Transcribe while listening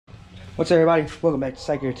What's up, everybody? Welcome back to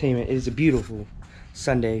Syke Entertainment. It is a beautiful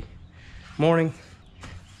Sunday morning.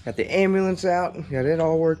 Got the ambulance out, got it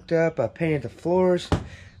all worked up. I painted the floors,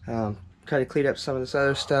 kind of cleaned up some of this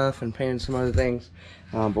other stuff and painted some other things,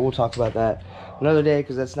 but we'll talk about that another day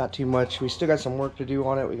because that's not too much. We still got some work to do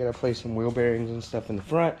on it. We got to place some wheel bearings and stuff in the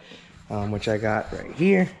front, which I got right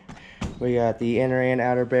here. We got the inner and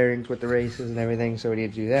outer bearings with the races and everything, so we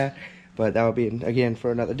need to do that, but that will be again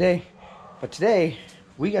for another day. But today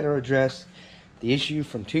we got to address the issue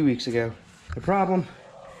from 2 weeks ago. The problem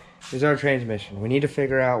is our transmission. We need to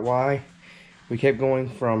figure out why we kept going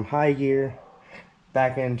from high gear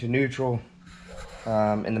back into neutral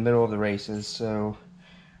in the middle of the races. So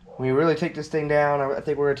we really take this thing down. I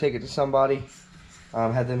think we're gonna take it to somebody,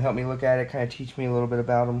 have them help me look at it, kind of teach me a little bit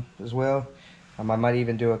about them as well. I might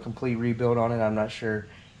even do a complete rebuild on it. I'm not sure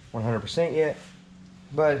 100% yet,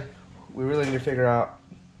 but we really need to figure out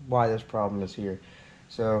why this problem is here.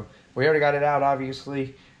 So we already got it out,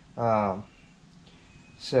 obviously. I'll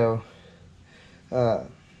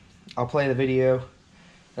play the video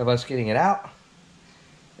of us getting it out,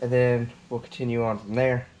 and then we'll continue on from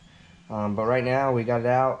there. But right now we got it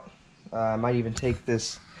out. I might even take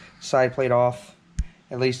this side plate off,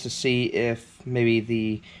 at least to see if maybe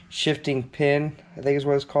the shifting pin, I think is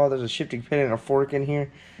what it's called. There's a shifting pin and a fork in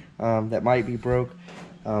here that might be broke.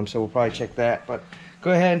 So we'll probably check that. But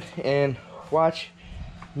go ahead and watch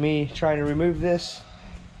me trying to remove this,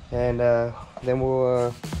 and then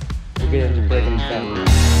we'll get into breaking it down.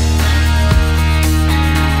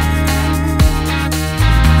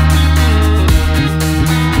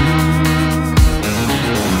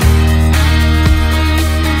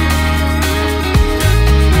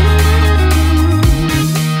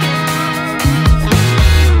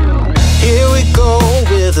 Here we go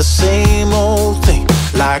with the same old thing,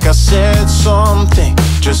 like I said something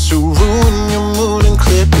just to ruin your mood and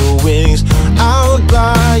clip your wings. I would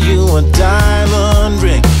buy you a diamond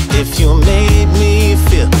ring if you made me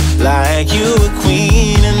feel like you were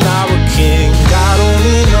queen and I were king. God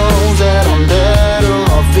only knows that I'm better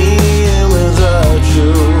off being without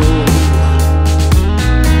you.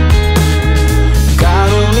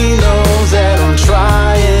 God only knows that I'm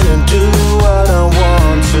trying to do what I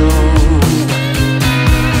want to.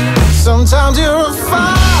 Sometimes you're a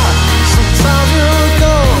fire, sometimes you're a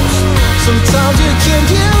ghost. Sometimes you can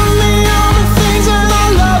give me all the things that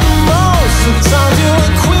I love the most. Sometimes you're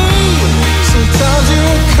a queen, sometimes you're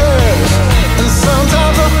a curse, and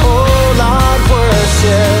sometimes a whole lot worse.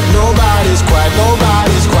 Yeah, nobody's quite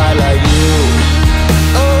like you.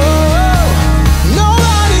 Oh,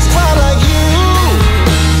 nobody's quite like you.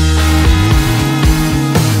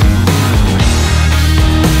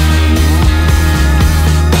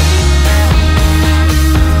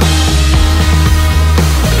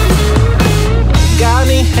 Got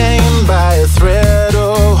me hanging by a thread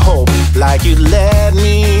of hope, like you let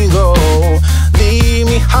me go. Leave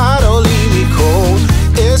me hot or leave me cold.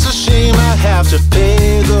 It's a shame I have to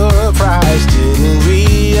pay the price. Didn't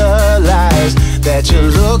realize that you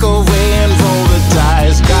look away and roll the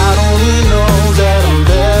dice. God only knows that I'm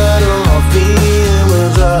better off being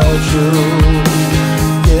without you.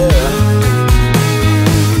 Yeah.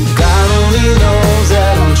 God only knows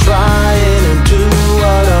that I'm trying to do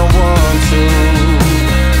what I want to.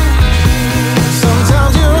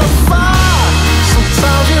 Sometimes you're a fire,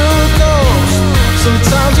 sometimes you're a ghost.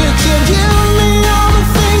 Sometimes you can give me all the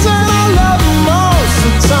things that I love the most.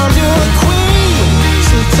 Sometimes you're a queen,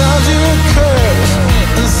 sometimes you're a curse,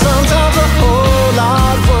 and sometimes a whole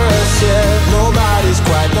lot worse. Yeah, nobody's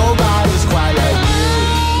quite like you.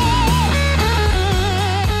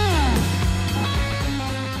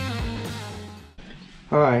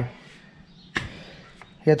 Alright,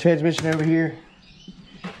 got transmission over here.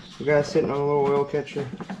 We got it sitting on a little oil catcher.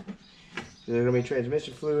 There's gonna be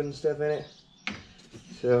transmission fluid and stuff in it,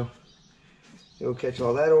 so it'll catch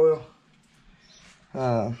all that oil.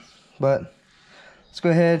 But let's go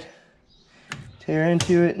ahead, tear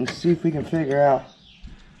into it, and see if we can figure out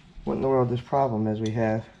what in the world this problem is we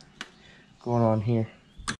have going on here.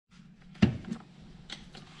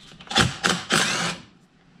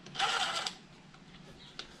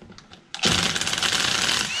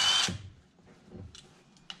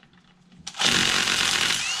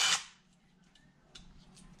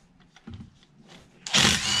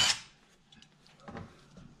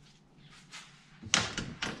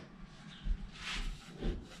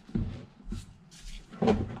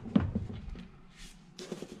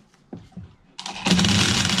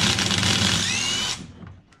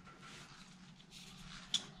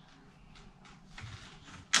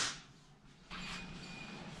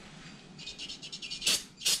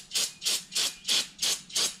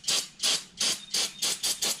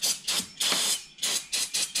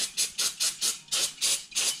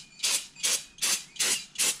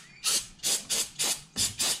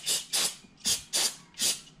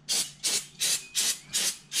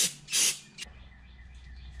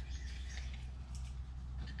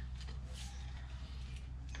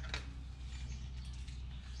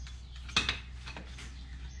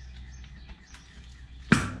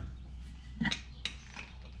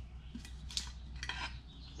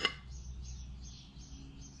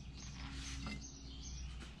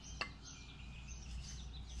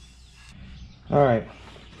 Alright,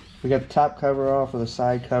 we got the top cover off with the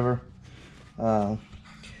side cover.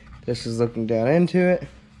 This is looking down into it.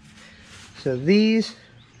 So these,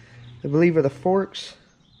 I believe, are the forks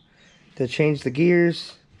to change the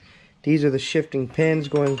gears. These are the shifting pins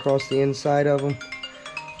going across the inside of them.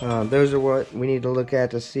 Those are what we need to look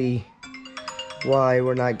at to see why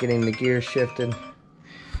we're not getting the gears shifted.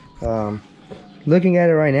 Looking at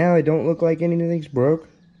it right now, it don't look like anything's broke.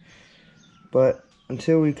 But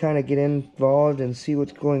until we kind of get involved and see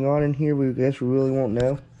what's going on in here, we really won't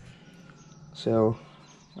know. So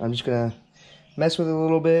I'm just gonna mess with it a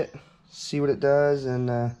little bit, see what it does,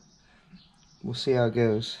 and we'll see how it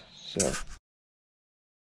goes. So.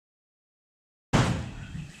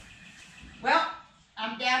 Well,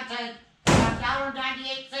 I'm down to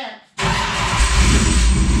 $1.98.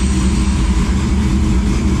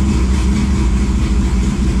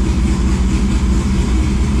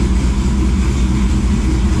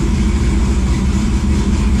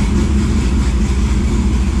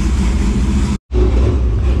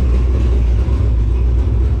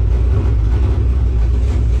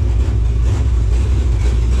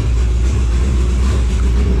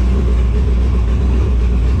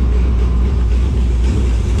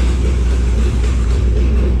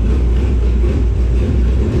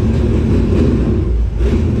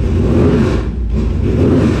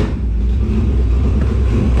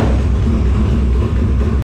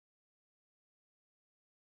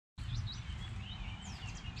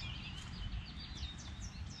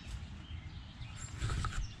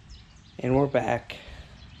 And we're back.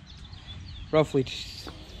 Roughly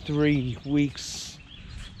 3 weeks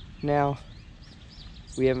now.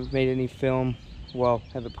 We haven't made any film. Well,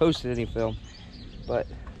 haven't posted any film, but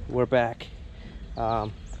we're back.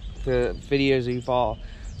 The videos you've all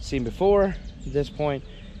seen before at this point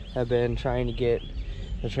have been trying to get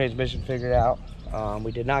the transmission figured out.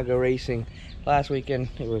 We did not go racing last weekend.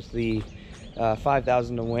 It was the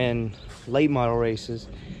 5,000 to win late model races,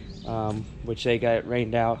 which they got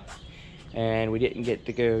rained out. And we didn't get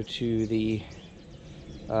to go to the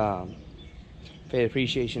Fan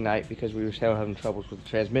Appreciation Night because we were still having troubles with the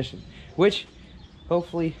transmission, which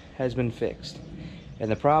hopefully has been fixed. And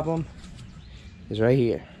the problem is right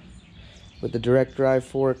here with the direct drive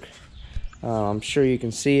fork. I'm sure you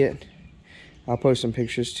can see it. I'll post some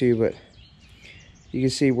pictures too, but you can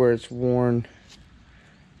see where it's worn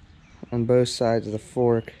on both sides of the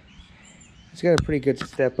fork. It's got a pretty good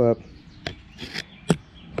step up.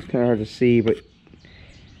 Kind of hard to see, but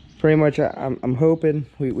pretty much I'm hoping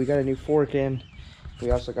we got a new fork in.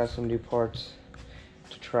 We also got some new parts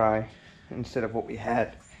to try instead of what we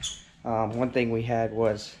had. One thing we had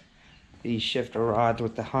was these shifter rods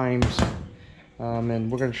with the heims,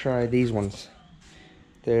 and we're gonna try these ones.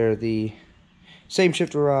 They're the same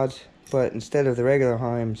shifter rods, but instead of the regular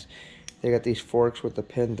heims, they got these forks with the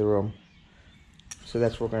pin through them. So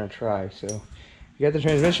that's what we're gonna try. So we got the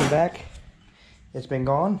transmission back. It's been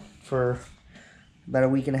gone for about a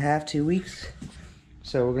week and a half, 2 weeks.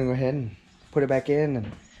 So we're gonna go ahead and put it back in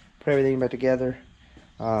and put everything back together,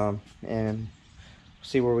 and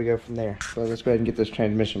see where we go from there. So let's go ahead and get this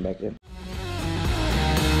transmission back in.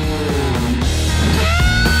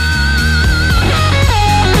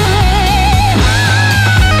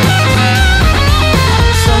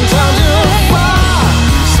 Sometimes you're far,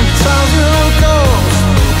 sometimes you're close,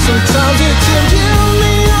 sometimes you tell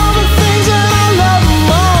me all the things that I love the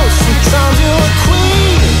most. Sometimes you're a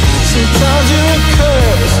queen, sometimes you're a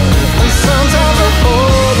curse, and sometimes a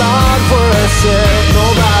whole lot worse. Yeah,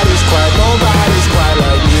 nobody's quite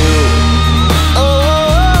like you.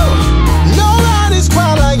 Oh, nobody's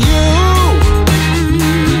quite like you.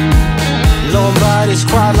 Nobody's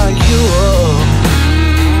quite like you. Oh.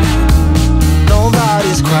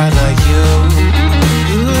 Nobody's quite like you.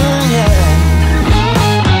 Ooh, yeah.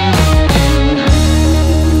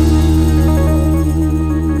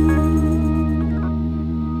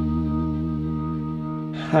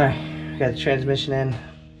 Alright, got the transmission in.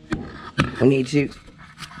 We need to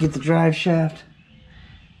get the drive shaft,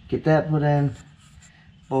 get that put in,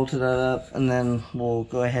 bolted that up, and then we'll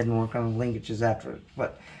go ahead and work on the linkages after it.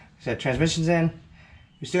 But so transmission's in.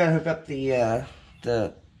 We still gotta hook up the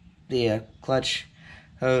clutch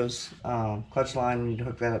hose, clutch line. We need to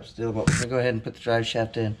hook that up still, but we're gonna go ahead and put the drive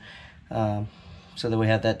shaft in, so that we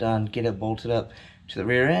have that done. Get it bolted up to the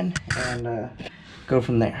rear end and go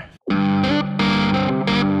from there.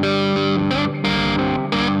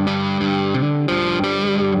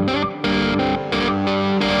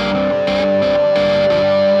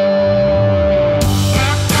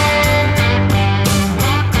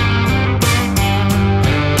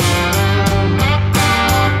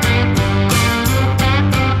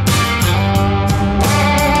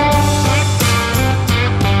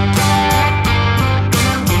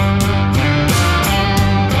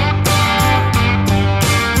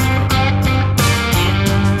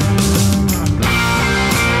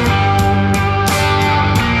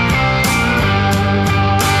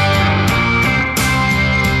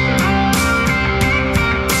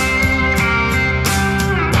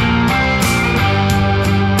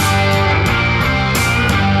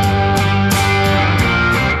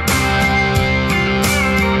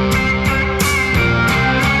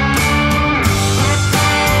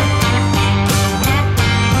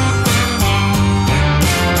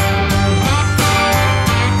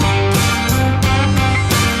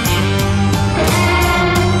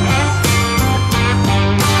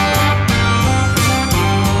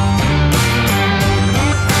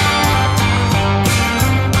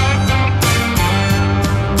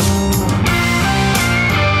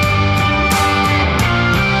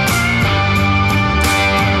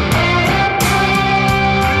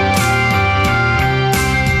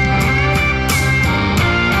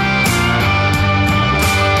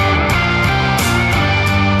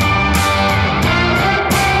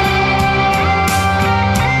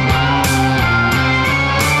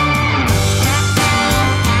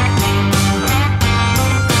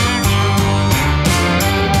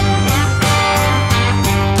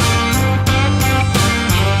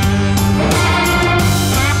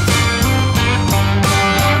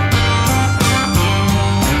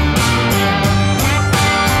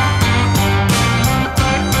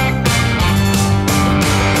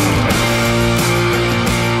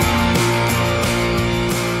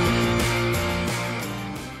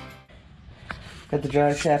 Got the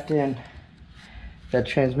drive shaft in, got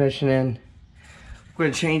transmission in. We're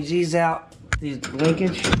gonna change these out, these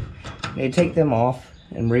linkage. You take them off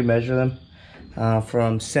and remeasure them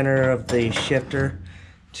from center of the shifter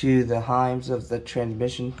to the heims of the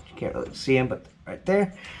transmission. You can't really see them, but right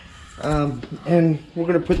there. And we're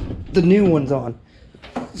gonna put the new ones on.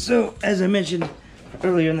 So as I mentioned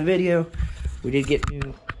earlier in the video, we did get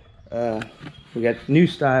new. We got new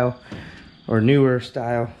style or newer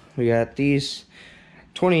style. We got these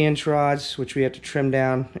 20-inch rods, which we have to trim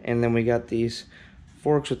down, and then we got these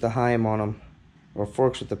forks with the heim on them, or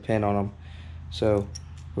forks with the pin on them. So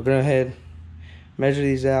we're gonna go ahead, measure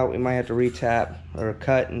these out. We might have to retap or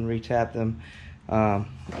cut and retap them, and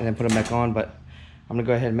then put them back on. But I'm gonna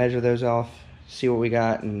go ahead and measure those off, see what we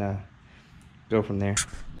got, and go from there.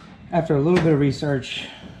 After a little bit of research,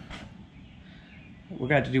 we're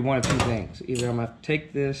gonna have to do one of two things. Either I'm gonna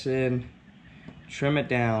take this in, trim it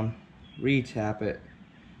down, retap it,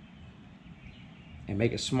 and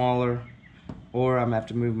make it smaller, or I'm gonna have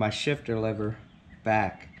to move my shifter lever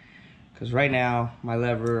back. Because right now, my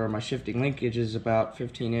lever or my shifting linkage is about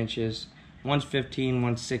 15 inches. One's 15,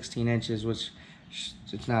 one's 16 inches, which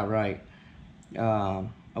it's not right.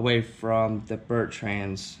 Away from the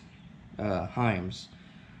Bertrand's heims.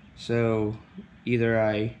 So either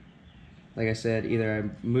like I said, either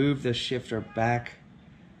I move the shifter back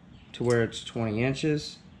to where it's 20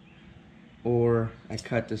 inches, or I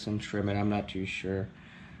cut this and trim it. I'm not too sure.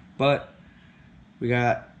 But we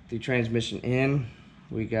got the transmission in,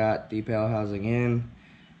 we got the pail housing in.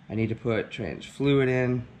 I need to put trans fluid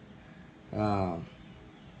in. Other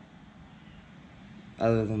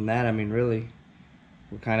than that, I mean, really,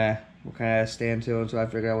 we're kind of at a standstill until I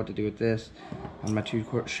figure out what to do with this. I'm not too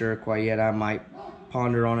sure quite yet. I might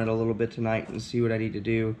ponder on it a little bit tonight and see what I need to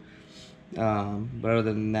do. But other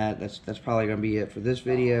than that, that's probably gonna be it for this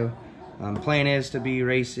video. Plan is to be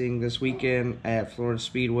racing this weekend at Florida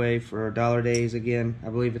Speedway for Dollar Days again. I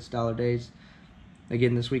believe it's Dollar Days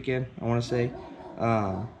again this weekend, I want to say.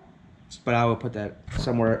 But I will put that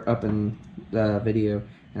somewhere up in the video,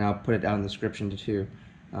 and I'll put it down in the description too,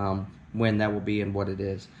 when that will be and what it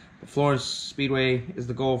is. But Florida Speedway is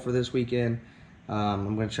the goal for this weekend.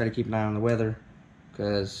 I'm going to try to keep an eye on the weather,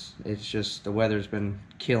 because it's just, the weather's been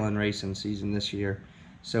killing racing season this year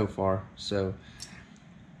so far. So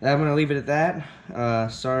I'm going to leave it at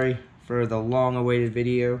that. Sorry for the long-awaited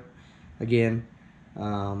video again,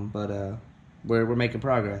 but we're making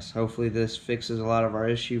progress. Hopefully this fixes a lot of our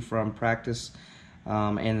issue from practice,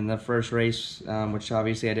 and in the first race, which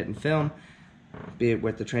obviously I didn't film, be it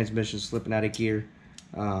with the transmission slipping out of gear,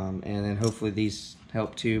 and then hopefully these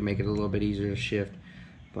help too, make it a little bit easier to shift.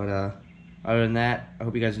 But other than that, I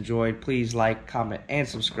hope you guys enjoyed. Please like, comment, and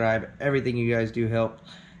subscribe. Everything you guys do helps,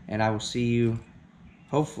 and I will see you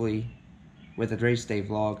hopefully with a race day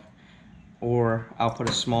vlog, or I'll put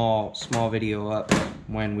a small video up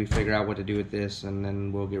when we figure out what to do with this, and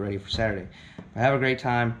then we'll get ready for Saturday. But have a great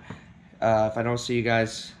time. If I don't see you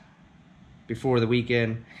guys before the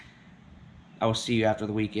weekend, I will see you after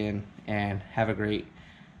the weekend, and have a great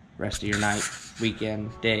rest of your night,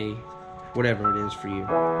 weekend, day, whatever it is for you.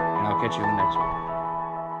 And I'll catch you in the next one.